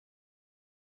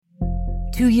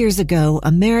2 years ago,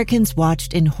 Americans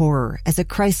watched in horror as a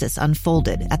crisis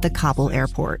unfolded at the Kabul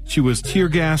airport. She was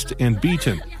tear-gassed and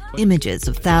beaten. Images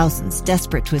of thousands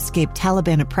desperate to escape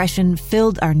Taliban oppression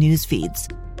filled our news feeds.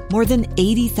 More than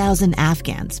 80,000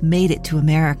 Afghans made it to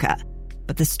America.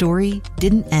 But the story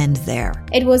didn't end there.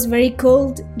 It was very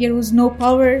cold. There was no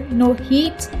power, no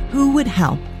heat. Who would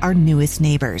help our newest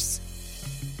neighbors?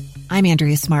 I'm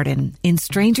Andrea Smartin. In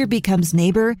Stranger Becomes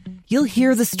Neighbor, you'll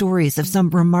hear the stories of some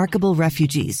remarkable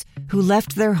refugees who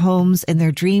left their homes and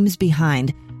their dreams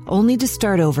behind, only to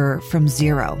start over from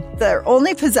zero. Their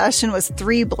only possession was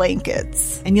 3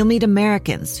 blankets. And you'll meet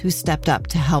Americans who stepped up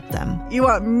to help them. You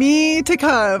want me to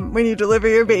come when you deliver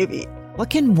your baby. What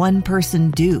can one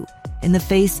person do in the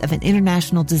face of an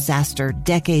international disaster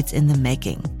decades in the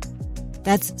making?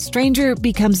 That's Stranger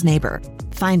Becomes Neighbor.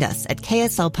 Find us at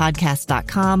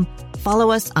kslpodcast.com.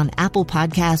 Follow us on Apple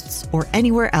Podcasts or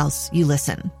anywhere else you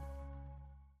listen.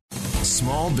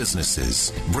 Small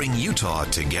businesses bring Utah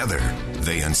together.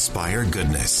 They inspire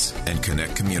goodness and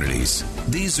connect communities.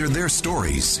 These are their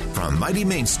stories from Mighty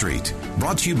Main Street,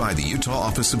 brought to you by the Utah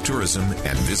Office of Tourism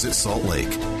and Visit Salt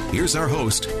Lake. Here's our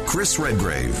host, Chris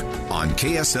Redgrave, on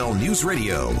KSL News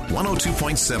Radio,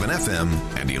 102.7 FM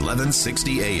and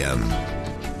 1160 AM.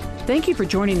 Thank you for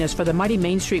joining us for the Mighty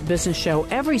Main Street Business Show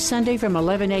every Sunday from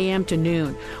 11 a.m. to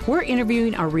noon. We're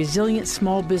interviewing our resilient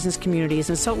small business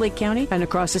communities in Salt Lake County and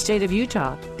across the state of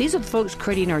Utah. These are the folks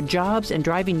creating our jobs and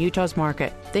driving Utah's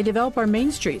market. They develop our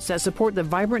main streets that support the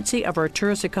vibrancy of our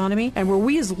tourist economy and where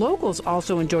we as locals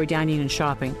also enjoy dining and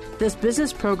shopping. This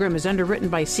business program is underwritten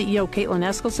by CEO Caitlin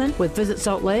Eskelson with Visit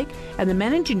Salt Lake and the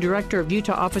Managing Director of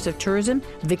Utah Office of Tourism,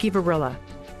 Vicki Varela.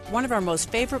 One of our most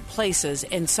favorite places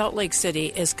in Salt Lake City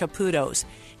is Caputo's.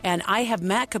 And I have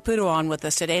Matt Caputo on with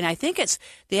us today. And I think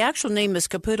the actual name is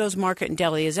Caputo's Market and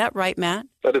Deli. Is that right, Matt?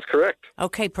 That is correct.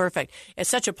 Okay, perfect. It's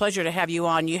such a pleasure to have you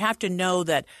on. You have to know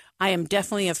that I am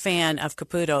definitely a fan of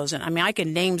Caputo's. And I mean, I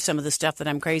can name some of the stuff that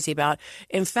I'm crazy about.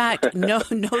 In fact, know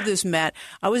this, Matt.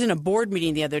 I was in a board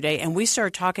meeting the other day and we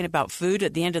started talking about food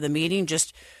at the end of the meeting,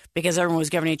 just because everyone was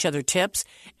giving each other tips.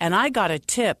 And I got a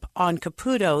tip on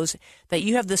Caputo's that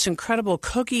you have this incredible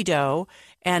cookie dough.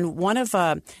 And one of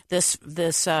this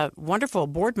wonderful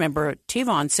board member,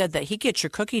 Tivon, said that he gets your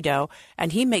cookie dough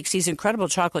and he makes these incredible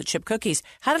chocolate chip cookies.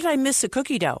 How did I miss the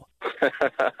cookie dough? I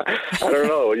don't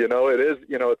know. It is,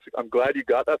 I'm glad you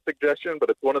got that suggestion, but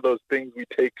it's one of those things we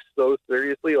take so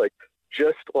seriously. Like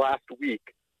just last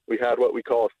week, we had what we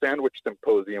call a sandwich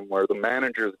symposium where the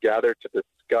managers gather to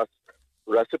discuss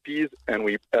recipes,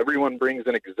 and everyone brings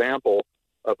an example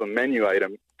of a menu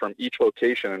item from each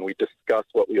location, and we discuss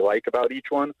what we like about each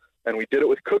one. And we did it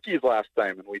with cookies last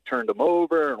time, and we turned them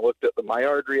over and looked at the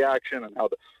Maillard reaction and how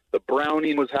the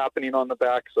browning was happening on the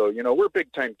back. So, we're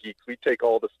big-time geeks. We take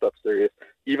all this stuff serious,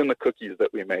 even the cookies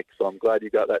that we make. So I'm glad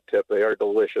you got that tip. They are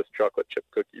delicious chocolate chip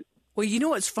cookies. Well,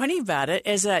 what's funny about it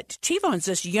is that Tivon's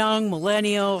this young,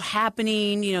 millennial,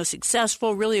 happening,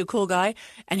 successful, really a cool guy,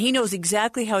 and he knows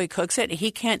exactly how he cooks it.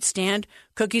 He can't stand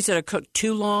cookies that are cooked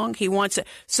too long. He wants it.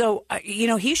 So,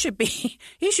 he should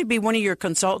be one of your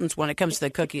consultants when it comes to the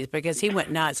cookies because he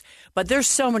went nuts. But there's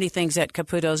so many things at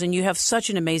Caputo's, and you have such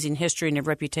an amazing history and a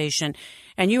reputation.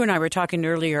 And you and I were talking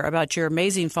earlier about your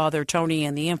amazing father, Tony,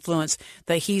 and the influence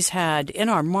that he's had in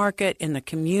our market, in the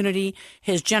community,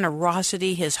 his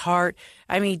generosity, his heart.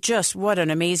 I mean, just what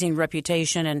an amazing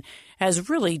reputation, and has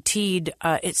really teed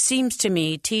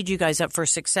you guys up for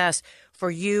success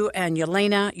for you and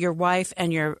Yelena, your wife,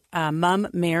 and your mom,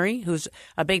 Mary, who's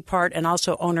a big part and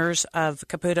also owners of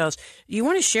Caputo's. You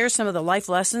want to share some of the life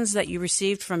lessons that you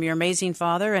received from your amazing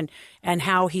father and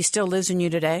how he still lives in you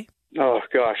today? Oh,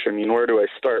 gosh. I mean, where do I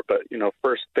start? But,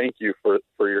 first, thank you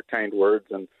for your kind words.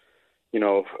 And,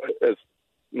 as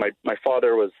my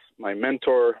father was my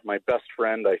mentor, my best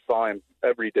friend. I saw him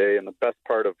every day. And the best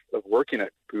part of working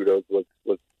at Caputo's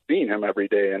was seeing him every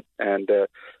day. And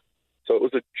so it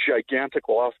was a gigantic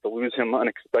loss to lose him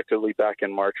unexpectedly back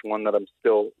in March, one that I'm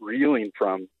still reeling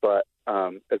from. But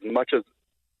as much as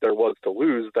there was to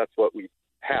lose, that's what we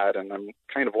had. And I'm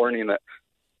kind of learning that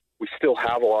we still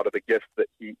have a lot of the gifts that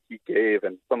he gave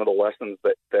and some of the lessons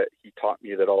that he taught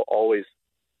me that I'll always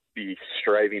be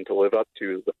striving to live up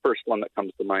to. The first one that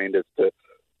comes to mind is to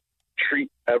treat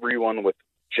everyone with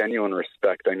genuine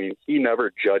respect. I mean, he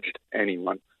never judged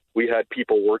anyone. We had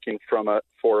people working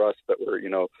for us that were,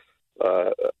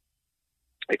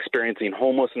 experiencing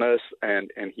homelessness,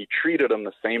 and he treated them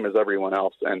the same as everyone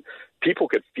else. And people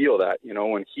could feel that,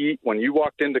 when you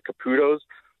walked into Caputo's,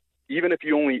 even if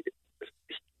you only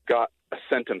got a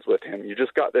sentence with him, you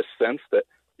just got this sense that,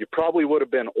 you probably would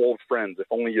have been old friends if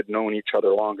only you'd known each other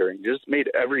longer. And you just made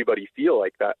everybody feel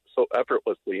like that so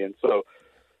effortlessly. And so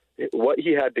what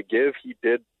he had to give, he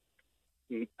did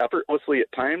effortlessly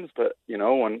at times, but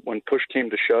when push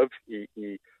came to shove,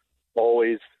 he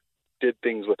always did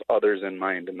things with others in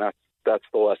mind, and that's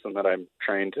the lesson that I'm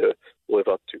trying to live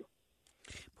up to.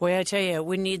 Boy, I tell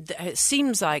you, it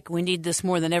seems like we need this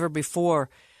more than ever before,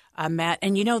 Matt.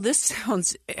 And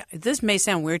this may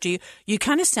sound weird to you. You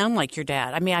kind of sound like your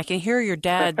dad. I mean, I can hear your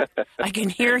dad. I can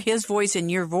hear his voice in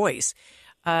your voice.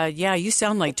 Yeah, you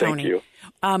sound like Tony. Thank you.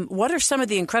 What are some of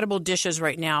the incredible dishes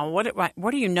right now? What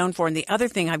are you known for? And the other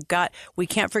thing we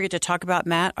can't forget to talk about,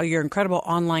 Matt, are your incredible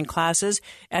online classes,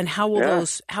 and how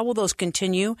will those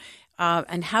continue?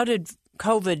 And how did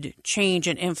COVID change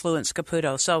and influence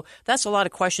Caputo? So that's a lot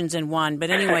of questions in one. But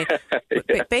anyway,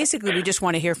 basically, we just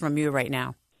want to hear from you right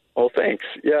now. Well, thanks.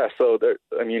 Yeah, so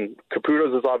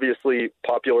Caputo's is obviously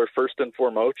popular first and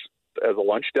foremost as a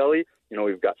lunch deli.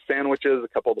 We've got sandwiches. A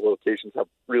couple of the locations have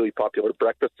really popular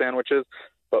breakfast sandwiches.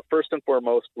 But first and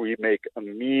foremost, we make a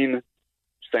mean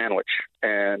sandwich,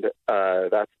 and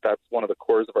that's one of the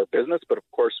cores of our business. But of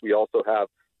course, we also have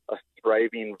a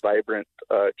thriving, vibrant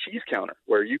cheese counter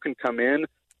where you can come in,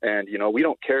 and we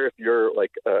don't care if you're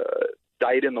like a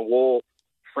dyed-in-the-wool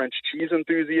French cheese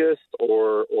enthusiast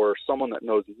or someone that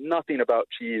knows nothing about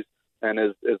cheese and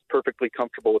is perfectly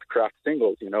comfortable with craft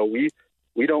singles.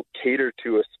 We don't cater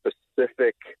to a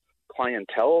specific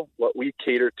clientele. What we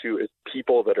cater to is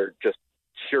people that are just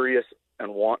curious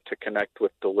and want to connect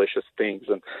with delicious things.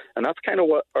 And that's kind of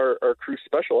what our crew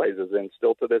specializes in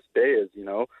still to this day is,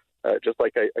 just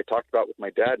like I talked about with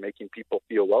my dad, making people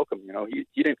feel welcome.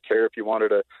 He didn't care if you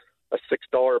wanted a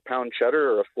 $6 a pound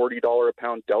cheddar or a $40 a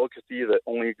pound delicacy that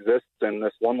only exists in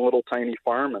this one little tiny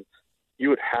farm. And he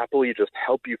would happily just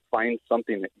help you find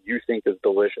something that you think is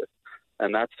delicious.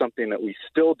 And that's something that we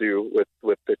still do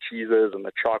with the cheeses and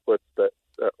the chocolates that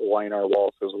line our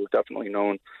walls, because we're definitely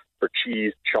known for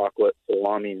cheese, chocolate,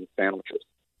 salami, and sandwiches.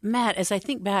 Matt, as I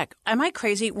think back, am I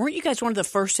crazy? Weren't you guys one of the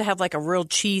first to have like a real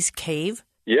cheese cave?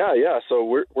 Yeah. So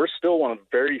we're still one of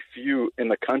very few in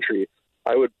the country.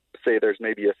 I would say there's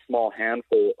maybe a small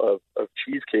handful of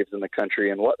cheese caves in the country.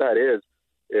 And what that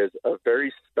is a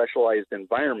very specialized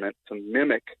environment to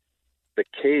mimic the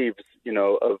caves,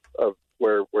 of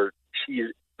where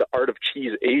cheese, the art of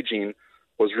cheese aging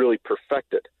was really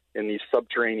perfected in these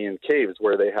subterranean caves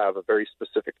where they have a very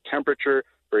specific temperature,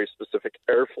 very specific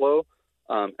airflow,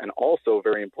 and also,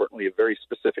 very importantly, a very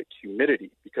specific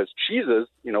humidity. Because cheeses,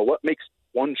 what makes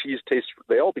one cheese taste,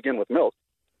 they all begin with milk.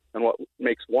 And what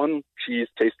makes one cheese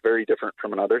taste very different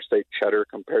from another, say cheddar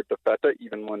compared to feta,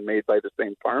 even when made by the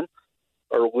same farm,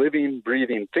 are living,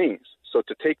 breathing things. So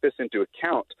to take this into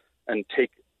account and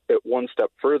take it one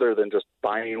step further than just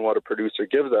buying what a producer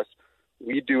gives us,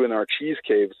 we do in our cheese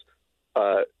caves,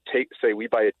 we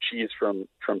buy a cheese from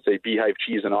say Beehive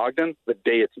Cheese in Ogden the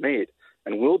day it's made,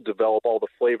 and we'll develop all the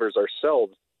flavors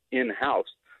ourselves in-house.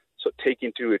 So take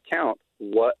into account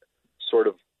what sort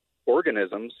of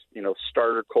organisms,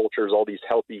 starter cultures, all these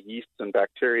healthy yeasts and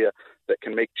bacteria that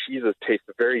can make cheeses taste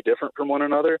very different from one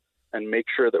another, and make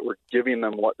sure that we're giving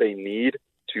them what they need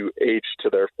to age to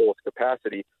their fullest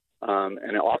capacity.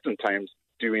 And oftentimes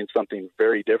doing something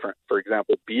very different. For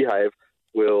example, Beehive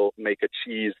will make a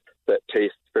cheese that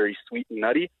tastes very sweet and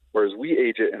nutty, whereas we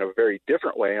age it in a very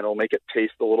different way, and it'll make it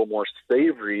taste a little more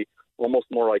savory, almost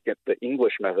more like the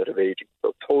English method of aging.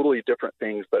 So totally different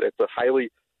things, but it's a highly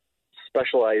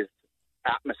specialized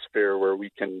atmosphere where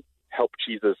we can help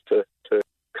cheeses to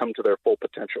come to their full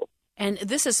potential. And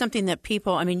this is something that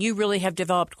people, you really have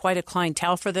developed quite a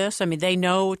clientele for this. They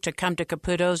know to come to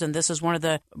Caputo's, and this is one of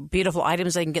the beautiful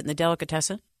items they can get in the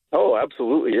delicatessen. Oh,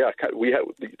 absolutely. Yeah.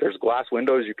 There's glass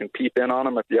windows. You can peep in on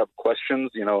them if you have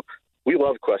questions. We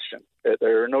love questions.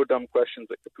 There are no dumb questions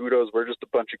at Caputo's. We're just a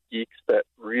bunch of geeks that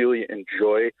really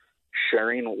enjoy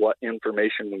sharing what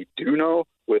information we do know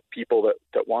with people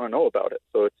that want to know about it.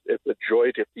 So it's a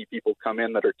joy to see people come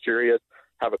in that are curious,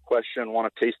 have a question,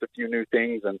 want to taste a few new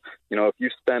things. And, if you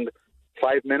spend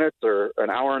 5 minutes or an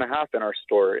hour and a half in our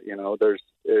store, you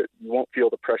won't feel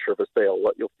the pressure of a sale.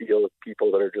 What you'll feel is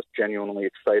people that are just genuinely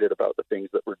excited about the things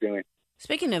that we're doing.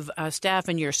 Speaking of staff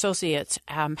and your associates,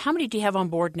 how many do you have on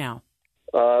board now?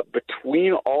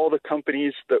 Between all the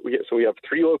companies that we have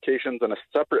 3 locations and a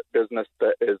separate business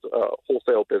that is a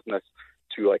wholesale business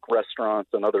to like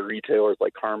restaurants and other retailers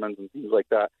like Harmon's and things like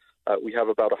that. We have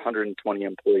about 120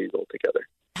 employees altogether.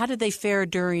 How did they fare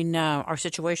during our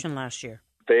situation last year?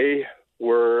 They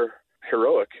were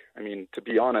heroic. To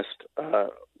be honest,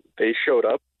 they showed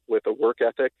up with a work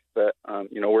ethic that,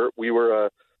 we were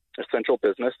a essential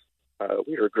business.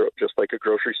 Just like a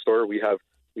grocery store. We have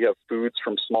foods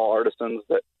from small artisans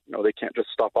that, they can't just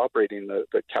stop operating.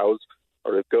 The cows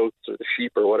or the goats or the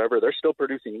sheep or whatever, they're still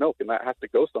producing milk, and that has to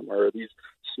go somewhere. These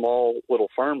small little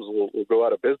farms will go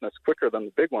out of business quicker than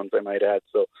the big ones, I might add.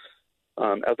 So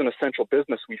as an essential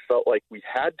business, we felt like we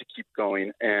had to keep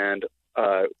going. And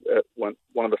one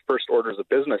of the first orders of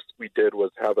business we did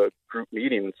was have a group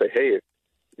meeting and say, hey,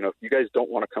 if you guys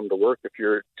don't want to come to work, if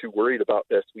you're too worried about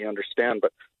this, we understand,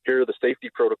 but here are the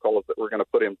safety protocols that we're going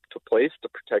to put into place to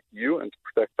protect you and to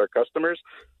protect our customers.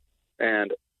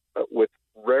 And with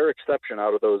rare exception,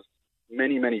 out of those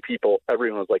many, many people,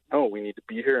 everyone was like, no, we need to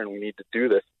be here and we need to do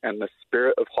this. And the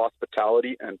spirit of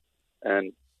hospitality and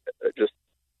just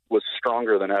was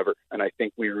stronger than ever. And I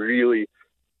think we really,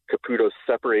 Caputo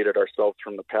separated ourselves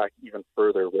from the pack even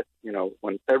further with,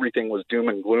 when everything was doom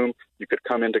and gloom, you could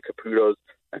come into Caputo's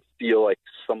and feel like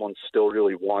someone still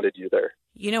really wanted you there.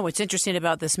 What's interesting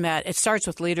about this, Matt, it starts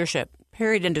with leadership,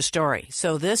 period, end of story.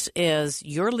 So this is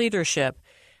your leadership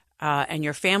and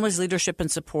your family's leadership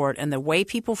and support and the way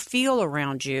people feel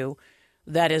around you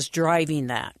that is driving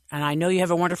that. And I know you have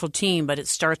a wonderful team, but it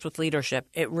starts with leadership.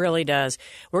 It really does.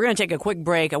 We're going to take a quick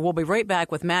break, and we'll be right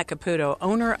back with Matt Caputo,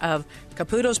 owner of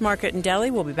Caputo's Market and Deli.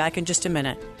 We'll be back in just a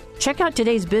minute. Check out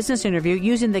today's business interview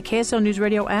using the KSL News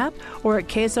Radio app or at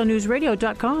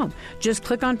kslnewsradio.com. Just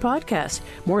click on podcast.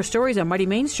 More stories on Mighty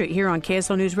Main Street here on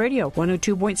KSL News Radio,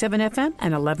 102.7 FM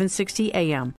and 1160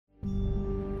 AM.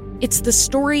 It's the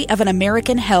story of an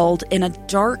American held in a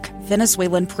dark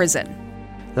Venezuelan prison.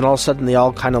 Then all of a sudden they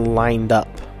all kind of lined up.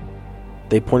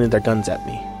 They pointed their guns at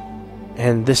me.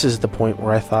 And this is the point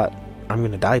where I thought, I'm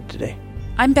going to die today.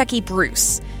 I'm Becky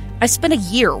Bruce. I spent a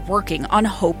year working on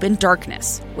Hope in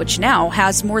Darkness, which now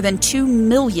has more than 2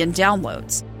 million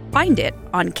downloads. Find it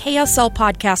on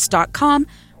kslpodcast.com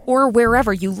or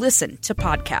wherever you listen to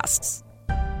podcasts.